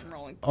happen in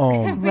Rolling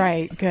Fork.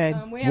 Right,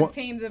 good. We have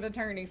teams of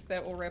attorneys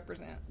that will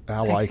represent. I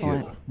like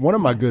Excellent. it. One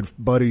of my good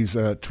buddies,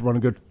 one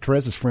of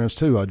Teresa's friends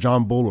too,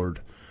 John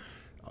Bullard.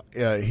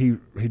 He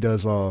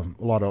does a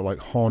lot of like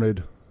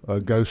haunted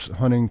ghost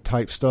hunting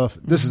type stuff.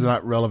 This is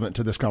not relevant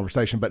to this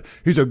conversation, but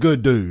he's a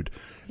good dude,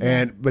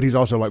 but he's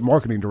also like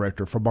marketing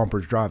director for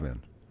Bumpers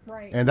Drive-In.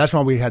 Right. And that's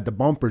why we had the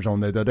bumpers on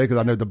there the other day, because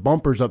I know the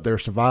bumpers up there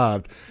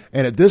survived.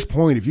 And at this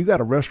point, if you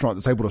got a restaurant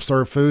that's able to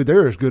serve food,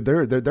 they're as good.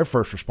 They're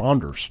first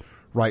responders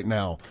right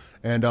now,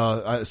 and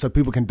so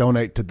people can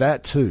donate to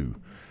that too.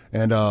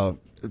 And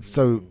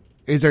so,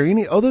 is there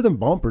any other than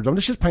bumpers?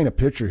 Let's just paint a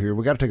picture here.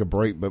 We got to take a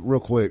break, but real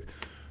quick,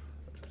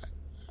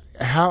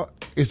 how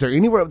is there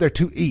anywhere up there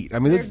to eat? I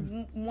mean, there's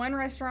one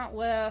restaurant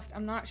left.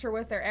 I'm not sure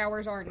what their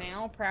hours are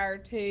now. Prior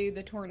to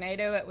the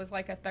tornado, it was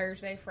like a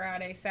Thursday,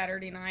 Friday,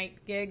 Saturday night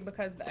gig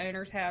because the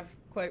owners have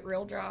quote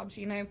real jobs,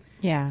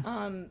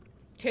 Yeah.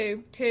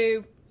 Two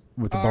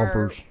with the are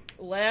bumpers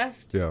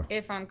left. Yeah.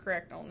 If I'm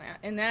correct on that,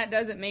 and that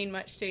doesn't mean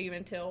much to you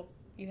until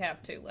you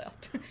have two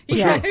left.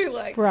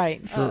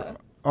 Right. Sure.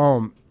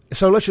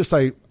 So let's just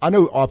say I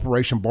know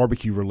Operation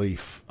Barbecue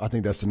Relief. I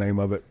think that's the name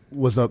of it.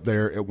 Was up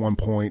there at one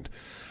point.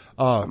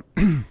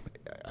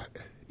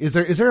 Is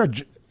there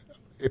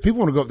if people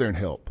want to go up there and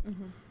help,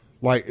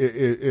 like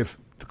if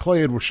the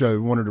Clay Edwards Show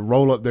wanted to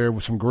roll up there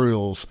with some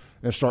grills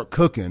and start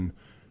cooking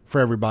for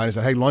everybody and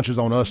say, hey, lunch is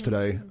on us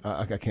today.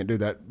 I can't do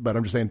that, but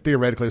I'm just saying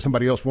theoretically if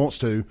somebody else wants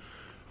to,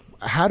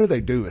 how do they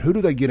do it? Who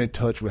do they get in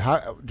touch with?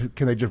 How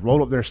can they just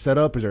roll up there, set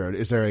up?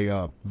 Is there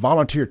a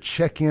volunteer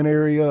check-in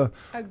area?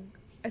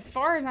 As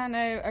far as I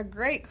know, a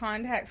great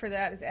contact for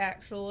that is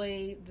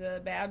actually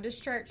the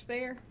Baptist church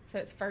there. So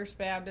it's First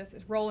Baptist.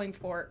 It's Rolling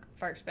Fork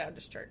First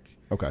Baptist Church.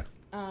 Okay.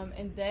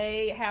 And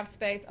they have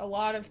space. A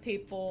lot of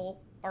people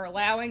are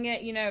allowing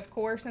it, of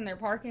course, in their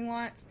parking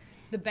lots.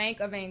 The Bank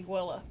of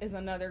Anguilla is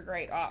another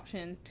great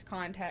option to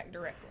contact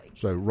directly.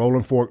 So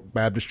Rolling Fork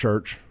Baptist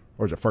Church,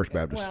 or is it First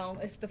Baptist? Well,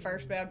 it's the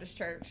First Baptist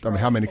Church. I mean,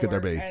 how many could there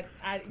be?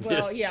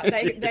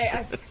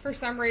 They for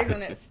some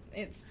reason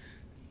it's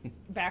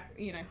back,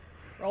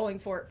 Rolling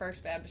Fork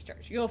First Baptist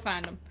Church. You'll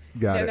find them.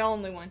 They're the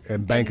only one.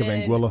 And Bank of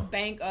Anguilla?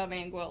 Bank of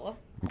Anguilla.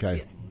 Okay.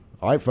 Yes.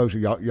 All right, folks,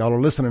 y'all are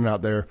listening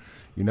out there.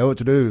 You know what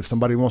to do. If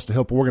somebody wants to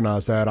help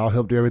organize that, I'll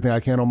help do everything I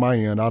can on my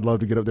end. I'd love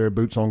to get up there,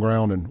 boots on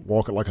ground, and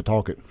walk it like I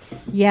talk it.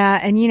 Yeah,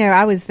 and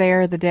I was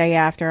there the day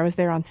after. I was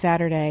there on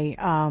Saturday,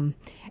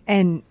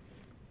 and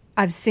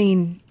I've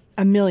seen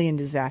a million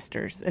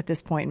disasters at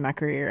this point in my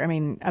career. I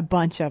mean, a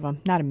bunch of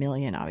them. Not a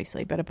million,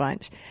 obviously, but a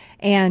bunch.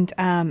 And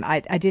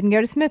I didn't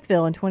go to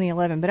Smithville in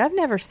 2011, but I've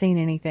never seen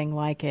anything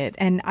like it.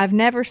 And I've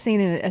never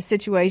seen a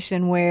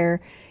situation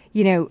where,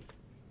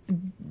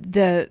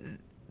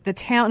 the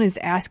town is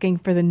asking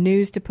for the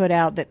news to put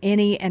out that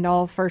any and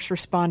all first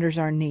responders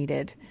are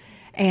needed.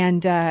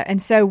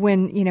 And so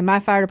when, my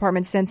fire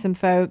department sent some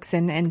folks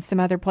and some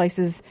other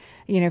places,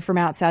 from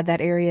outside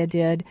that area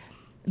did.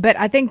 But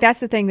I think that's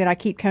the thing that I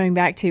keep coming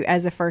back to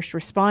as a first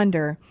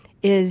responder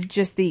is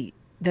just the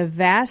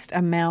vast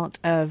amount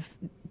of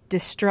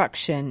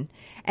destruction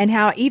and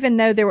how even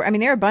though there were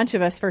a bunch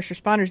of us first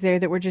responders there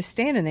that were just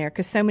standing there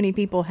because so many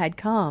people had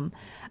come.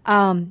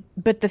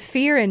 But the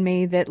fear in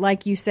me that,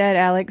 like you said,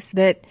 Alex,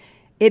 that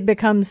it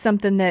becomes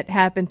something that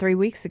happened 3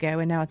 weeks ago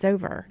and now it's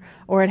over,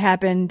 or it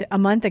happened a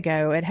month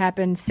ago, it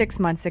happened 6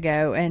 months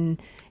ago,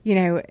 and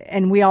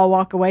and we all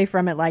walk away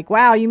from it like,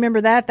 wow, you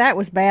remember that? That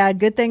was bad.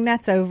 Good thing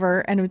that's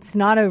over, and it's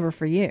not over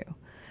for you.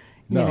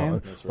 No,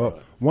 that's right. Well,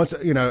 once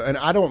and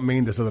I don't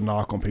mean this as a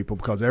knock on people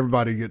because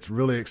everybody gets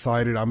really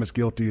excited. I'm as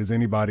guilty as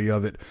anybody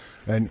of it.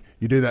 And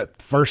you do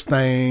that first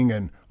thing,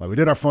 and like we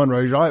did our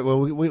fundraiser. All right, well,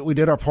 we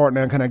did our part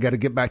now. Kind of got to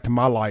get back to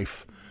my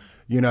life.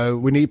 We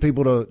need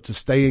people to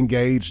stay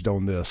engaged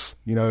on this.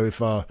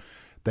 If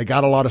they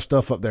got a lot of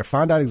stuff up there,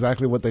 find out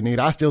exactly what they need.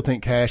 I still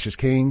think cash is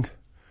king.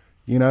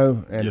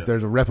 If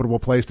there's a reputable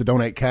place to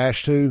donate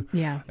cash to,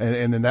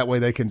 and then that way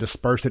they can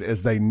disperse it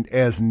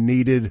as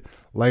needed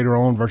later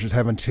on versus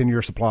having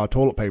 10-year supply of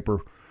toilet paper,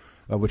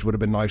 which would have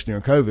been nice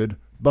during COVID.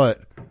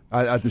 But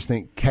I just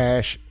think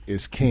cash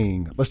is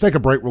king. Let's take a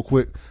break real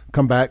quick,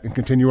 come back and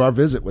continue our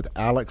visit with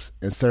Alex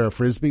and Sarah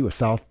FRISBEE with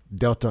South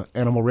Delta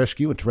Animal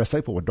Rescue and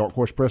Teresa Apel with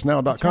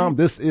darkhorsepressnow.com. Right.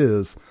 This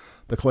is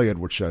the Clay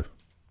Edwards Show.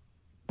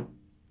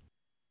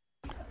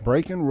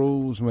 Breaking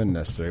rules when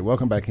necessary.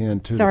 Welcome back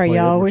into Sorry, the Clay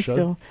y'all. Edwards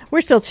Show.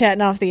 We're still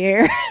chatting off the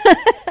air.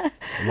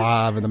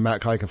 Live in the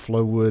Matt Kike of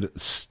Flowood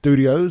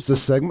Studios.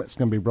 This segment is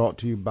going to be brought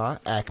to you by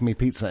Acme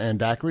Pizza and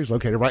Daiquiris,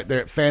 located right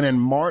there at Fannin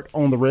Mart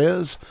on the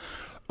Res.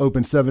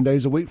 Open 7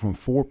 days a week from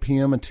 4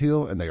 p.m.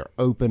 until, and they are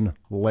open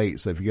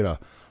late. So if you get a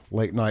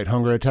late night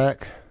hunger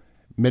attack,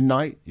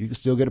 midnight, you can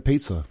still get a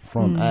pizza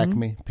from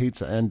Acme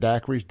Pizza and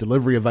Daiquiris.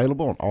 Delivery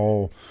available on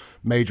all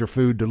major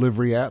food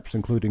delivery apps,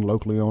 including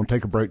locally owned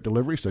Take a Break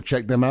delivery. So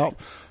check them out.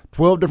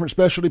 12 different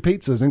specialty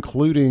pizzas,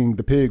 including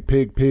the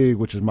Pig,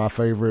 which is my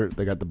favorite.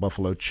 They got the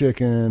buffalo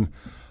chicken,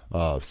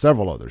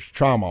 several others.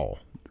 Try them all.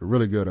 They're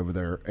really good over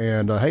there.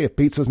 And, hey, if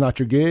pizza's not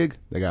your gig,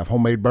 they got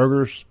homemade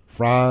burgers,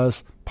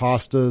 fries,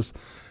 pastas.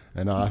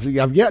 And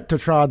I've yet to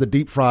try the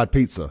deep-fried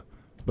pizza.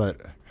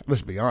 But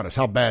let's be honest,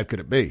 how bad could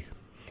it be?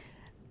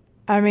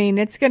 I mean,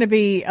 it's going to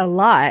be a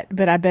lot,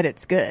 but I bet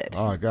it's good.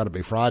 Oh, it got to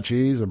be fried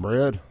cheese and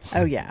bread.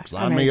 Oh, yeah.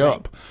 Sign me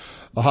up.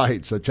 All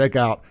right, so check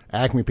out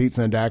Acme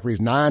Pizza and Daiquiris.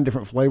 9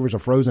 different flavors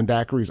of frozen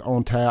daiquiris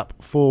on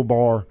tap, full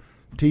bar,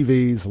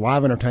 TVs,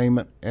 live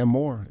entertainment, and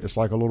more. It's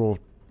like a little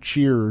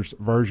Cheers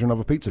version of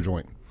a pizza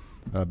joint.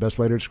 Best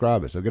way to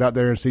describe it. So get out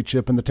there and see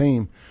Chip and the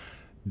team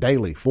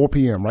daily, 4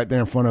 p.m., right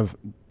there in front of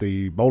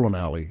the bowling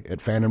alley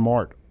at Fannin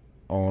Mart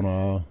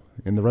on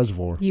in the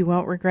reservoir. You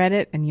won't regret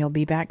it, and you'll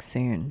be back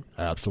soon.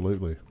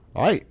 Absolutely.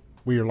 All right.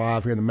 We are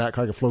live here in the Matt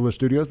Kike of Flowood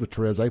Studios with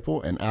Teresa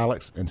Apel and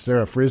Alex and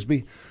Sarah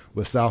FRISBEE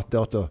with South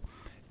Delta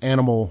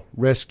Animal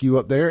Rescue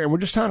up there. And we're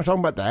just kind of talking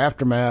about the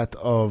aftermath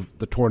of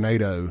the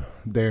tornado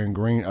there in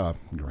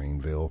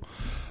Greenville.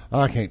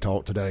 I can't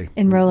talk today.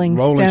 In Rolling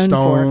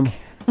Stone.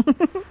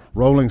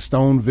 Rolling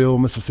Stoneville,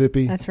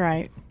 Mississippi. That's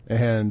right.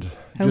 And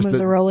home of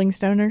the Rolling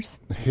Stoners.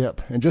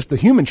 Yep. And just the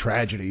human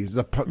tragedies,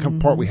 the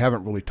part we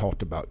haven't really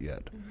talked about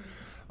yet.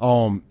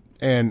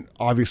 And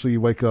obviously you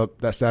wake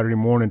up that Saturday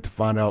morning to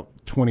find out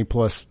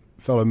 20-plus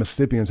fellow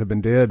Mississippians have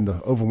been dead, and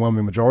the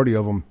overwhelming majority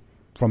of them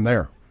from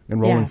there in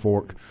Rolling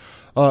Fork.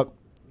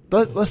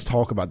 Let's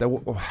talk about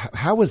that.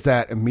 How was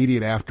that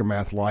immediate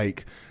aftermath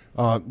like?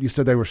 You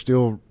said they were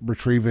still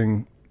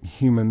retrieving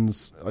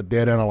humans,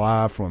 dead and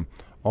alive, from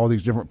all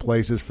these different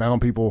places,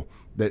 found people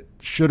that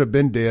should have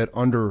been dead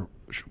under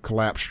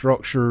collapsed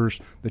structures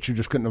that you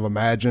just couldn't have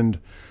imagined,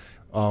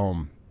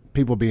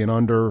 people being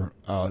under,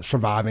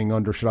 surviving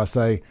under, should I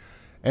say.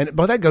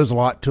 But that goes a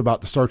lot to about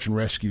the search and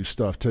rescue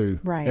stuff, too.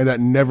 Right. And that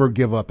never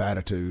give up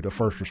attitude of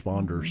first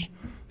responders.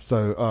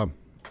 So,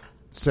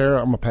 Sarah,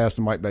 I'm going to pass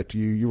the mic back to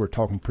you. You were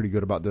talking pretty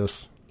good about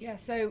this. Yeah,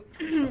 so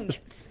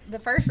the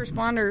first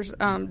responders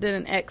did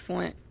an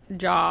excellent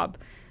job.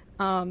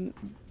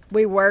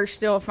 We were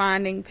still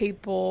finding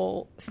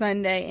people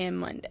Sunday and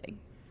Monday.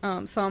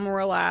 Some were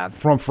alive.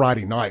 From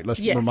Friday night. Let's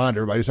remind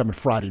everybody, this happened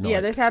Friday night.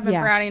 Yeah, this happened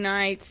Friday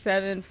night,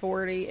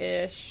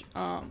 7:40-ish.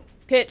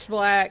 Pitch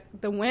black.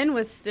 The wind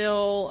was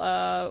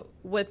still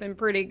whipping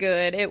pretty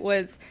good. It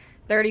was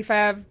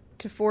 35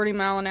 to 40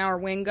 mile an hour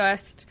wind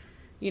gust.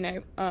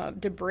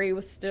 Debris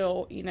was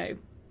still,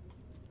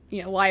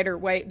 lighter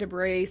weight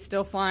debris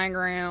still flying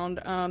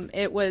around.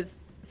 It was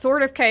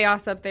sort of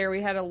chaos up there.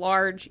 We had a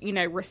large,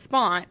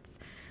 response,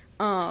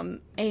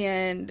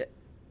 and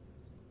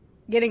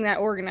getting that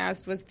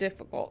organized was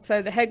difficult.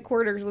 So the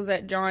headquarters was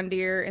at John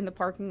Deere in the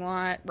parking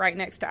lot right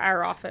next to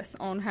our office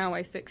on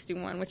Highway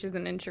 61, which is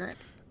an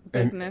insurance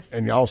business.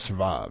 And y'all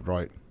survived,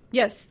 right?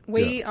 Yes,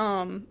 we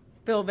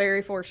feel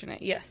very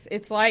fortunate. Yes,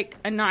 it's like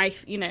a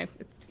knife.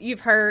 You've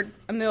heard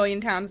a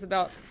million times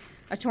about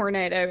a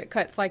tornado. It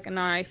cuts like a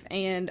knife,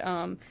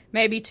 and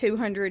maybe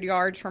 200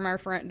 yards from our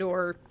front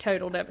door,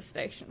 total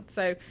devastation.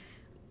 So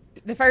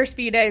the first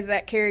few days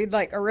that carried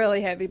like a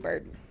really heavy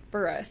burden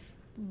for us.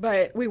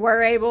 But we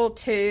were able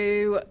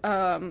to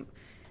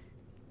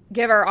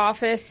give our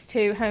office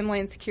to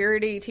Homeland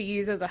Security to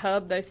use as a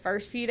hub those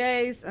first few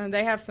days. And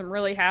they have some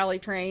really highly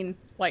trained,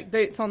 like,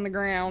 boots on the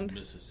ground.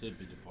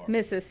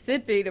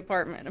 Mississippi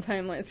Department of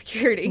Homeland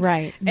Security.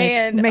 Right.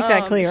 Make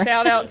that clear.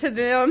 Shout out to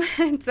them.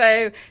 And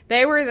so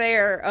they were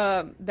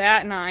there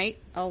that night,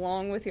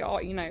 along with y'all,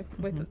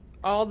 with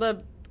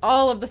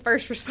all of the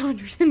first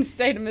responders in the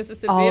state of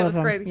Mississippi. It was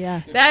crazy.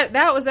 Yeah.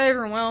 That was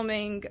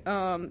overwhelming.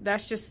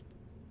 That's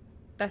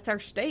our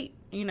state,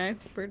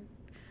 We're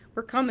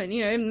coming,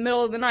 in the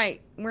middle of the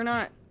night. We're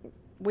not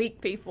weak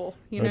people,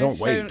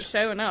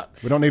 showing up.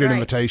 We don't need an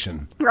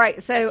invitation.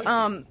 Right.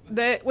 So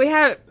we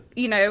have,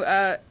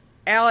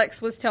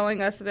 Alex was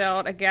telling us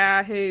about a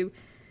guy who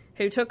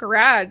took a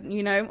ride,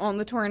 on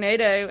the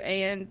tornado,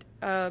 and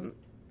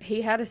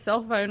he had a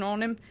cell phone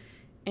on him,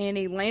 and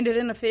he landed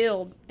in a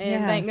field,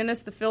 and thank goodness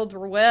the fields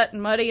were wet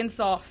and muddy and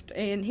soft,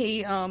 and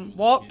he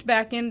walked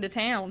back into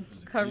town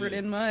covered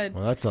in mud.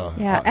 Well, that's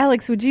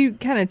Alex, would you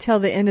kind of tell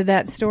the end of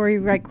that story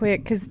right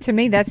quick? Because to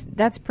me,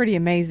 that's pretty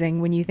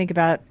amazing when you think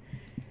about.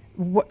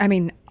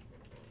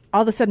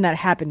 all of a sudden that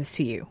happens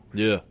to you.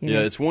 Yeah, You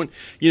know? it's one.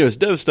 It's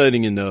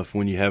devastating enough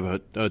when you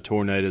have a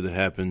tornado that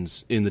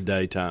happens in the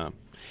daytime,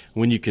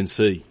 when you can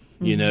see,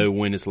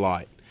 when it's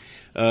light.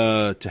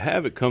 To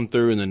have it come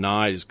through in the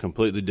night is a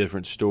completely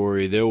different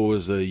story. There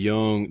was a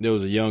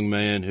young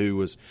man who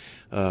was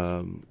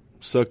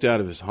sucked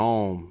out of his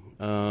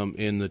home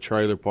in the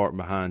trailer park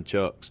behind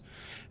Chuck's,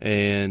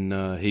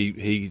 and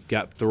he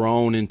got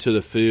thrown into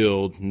the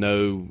field.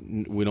 No,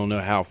 we don't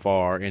know how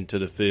far into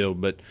the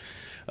field, but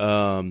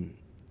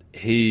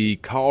he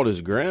called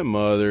his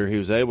grandmother. He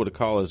was able to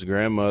call his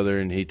grandmother,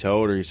 and he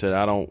told her, he said,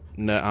 "I don't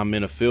know, I'm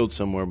in a field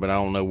somewhere, but I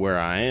don't know where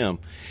I am."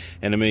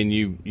 And I mean,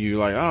 you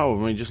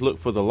like, just look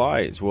for the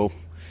lights. Well,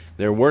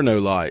 there were no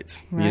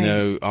lights.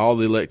 Right. All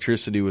the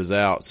electricity was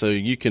out. So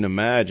you can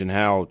imagine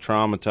how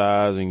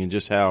traumatizing and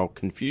just how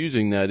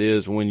confusing that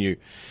is when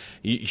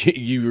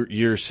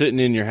you're sitting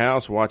in your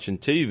house watching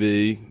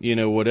TV,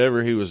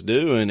 whatever he was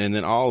doing, and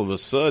then all of a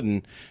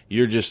sudden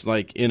you're just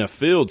like in a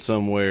field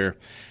somewhere.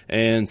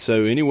 And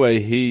so anyway,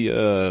 he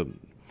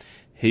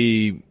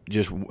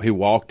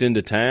walked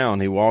into town.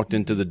 He walked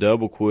into the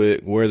Double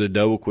Quick, where the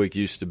Double Quick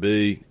used to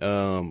be,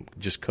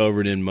 just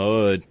covered in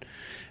mud.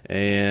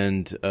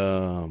 And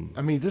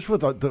just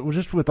with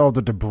all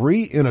the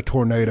debris in a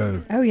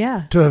tornado, Oh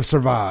yeah, to have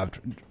survived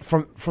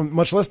from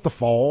much less the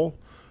fall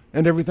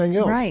and everything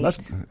else. Right.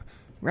 That's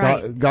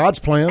right. God's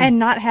plan. And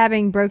not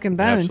having broken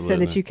bones so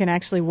Absolutely. that you can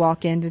actually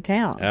walk into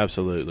town.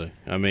 Absolutely.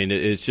 I mean,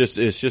 it's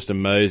just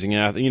amazing.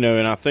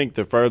 And I think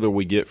the further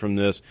we get from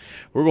this,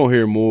 we're going to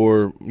hear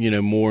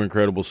more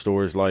incredible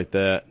stories like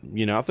that.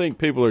 I think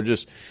people are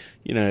just,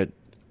 I think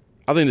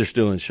they're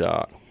still in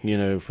shock,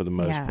 for the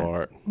most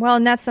part. Well,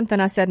 and that's something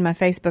I said in my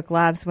Facebook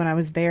Lives when I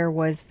was there,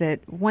 was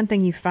that one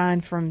thing you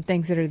find from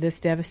things that are this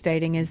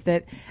devastating is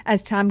that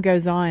as time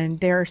goes on,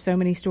 there are so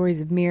many stories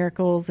of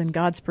miracles and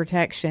God's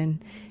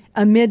protection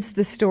amidst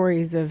the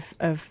stories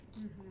of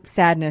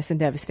sadness and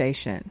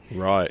devastation.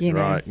 Right,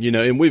 right.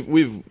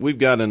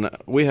 And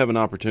we have an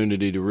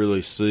opportunity to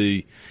really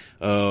see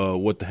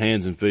what the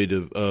hands and feet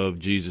of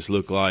Jesus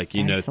look like,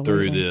 Absolutely.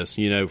 through this,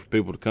 for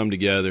people to come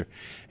together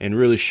and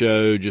really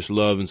show just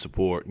love and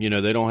support.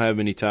 They don't have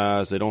any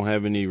ties. They don't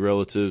have any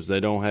relatives. They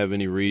don't have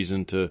any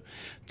reason to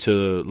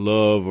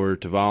love or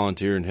to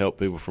volunteer and help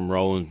people from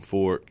Rolling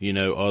Fork,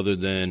 other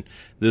than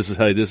this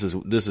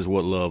is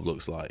what love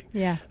looks like.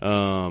 Yeah.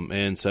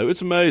 And so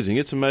it's amazing.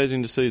 It's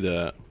amazing to see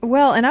that.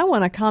 Well, and I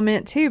want to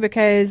comment too,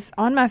 because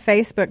on my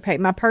Facebook page,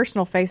 my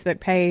personal Facebook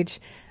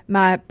page,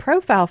 my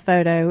profile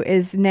photo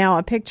is now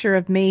a picture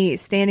of me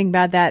standing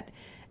by that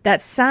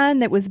sign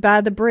that was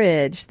by the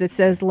bridge that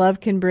says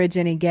 "Love can bridge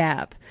any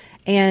gap."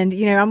 And,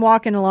 I'm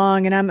walking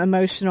along and I'm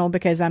emotional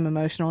because I'm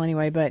emotional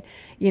anyway, but,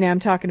 I'm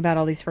talking about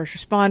all these first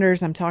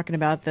responders. I'm talking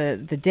about the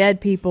dead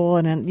people.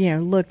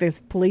 And, look, this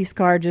police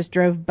car just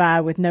drove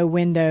by with no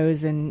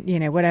windows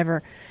and,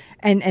 whatever.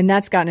 And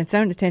that's gotten its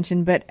own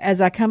attention. But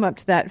as I come up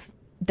to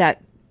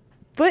that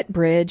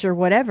footbridge or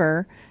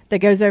whatever that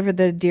goes over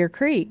the Deer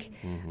Creek,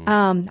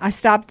 I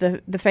stopped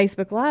the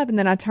Facebook Live, and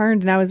then I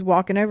turned and I was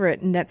walking over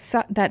it, and that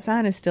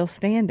sign is still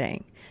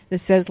standing that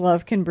says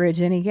 "Love can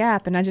bridge any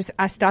gap." And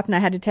I stopped and I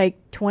had to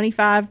take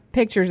 25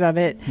 pictures of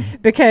it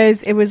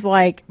because it was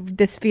like,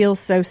 this feels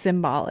so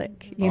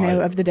symbolic,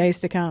 of the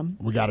days to come.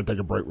 We got to take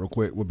a break real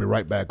quick. We'll be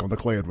right back on the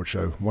Clay Edwards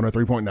Show,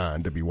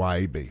 103.9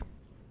 WYAB.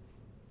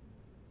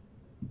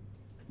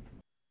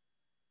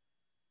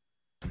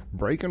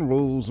 Breaking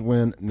rules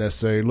when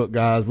necessary. Look,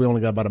 guys, we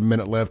only got about a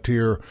minute left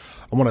here.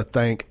 I want to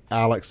thank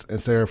Alex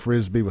and Sarah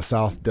FRISBEE with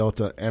South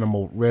Delta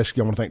Animal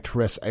Rescue. I want to thank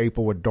Teresa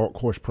Apel with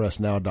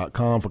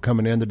darkhorsepressnow.com for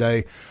coming in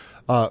today.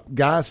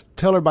 Guys,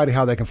 tell everybody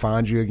how they can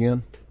find you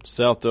again.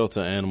 South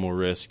Delta Animal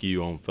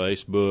Rescue on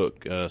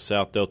Facebook,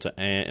 South Delta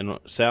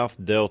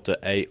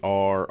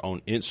AR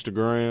on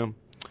Instagram.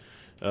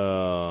 You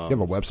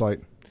have a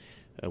website?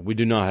 We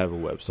do not have a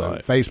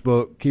website.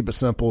 Facebook, keep it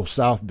simple,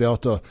 South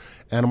Delta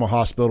Animal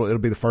Hospital. It'll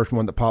be the first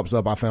one that pops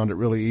up. I found it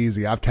really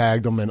easy. I've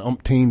tagged them in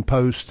umpteen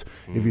posts.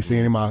 If you see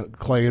any of my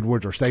Clay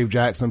Edwards or Save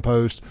Jackson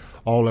posts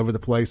all over the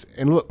place.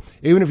 And look,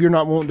 even if you're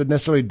not wanting to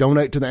necessarily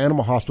donate to the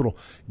animal hospital,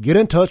 get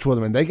in touch with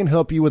them, and they can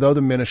help you with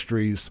other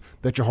ministries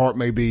that your heart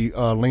may be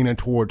leaning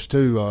towards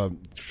too,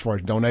 as far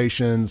as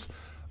donations,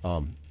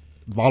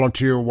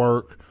 volunteer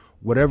work,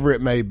 whatever it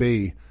may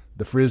be.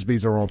 The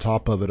FRISBEEs are on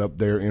top of it up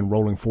there in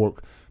Rolling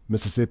Fork,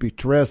 Mississippi.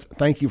 Therese,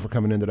 thank you for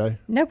coming in today.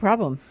 No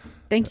problem.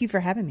 Thank you for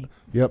having me.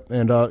 Yep.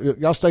 And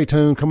y'all stay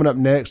tuned. Coming up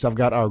next, I've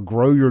got our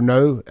Grow Your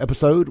Know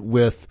episode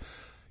with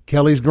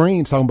Kelly's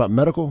Greens talking about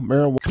medical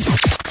marijuana.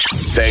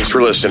 Thanks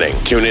for listening.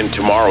 Tune in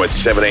tomorrow at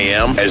 7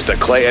 a.m. as the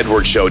Clay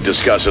Edwards Show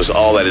discusses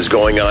all that is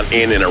going on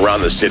in and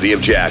around the city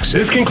of Jackson.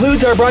 This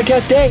concludes our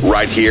broadcast day.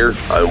 Right here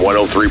on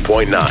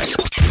 103.9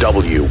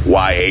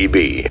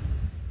 WYAB.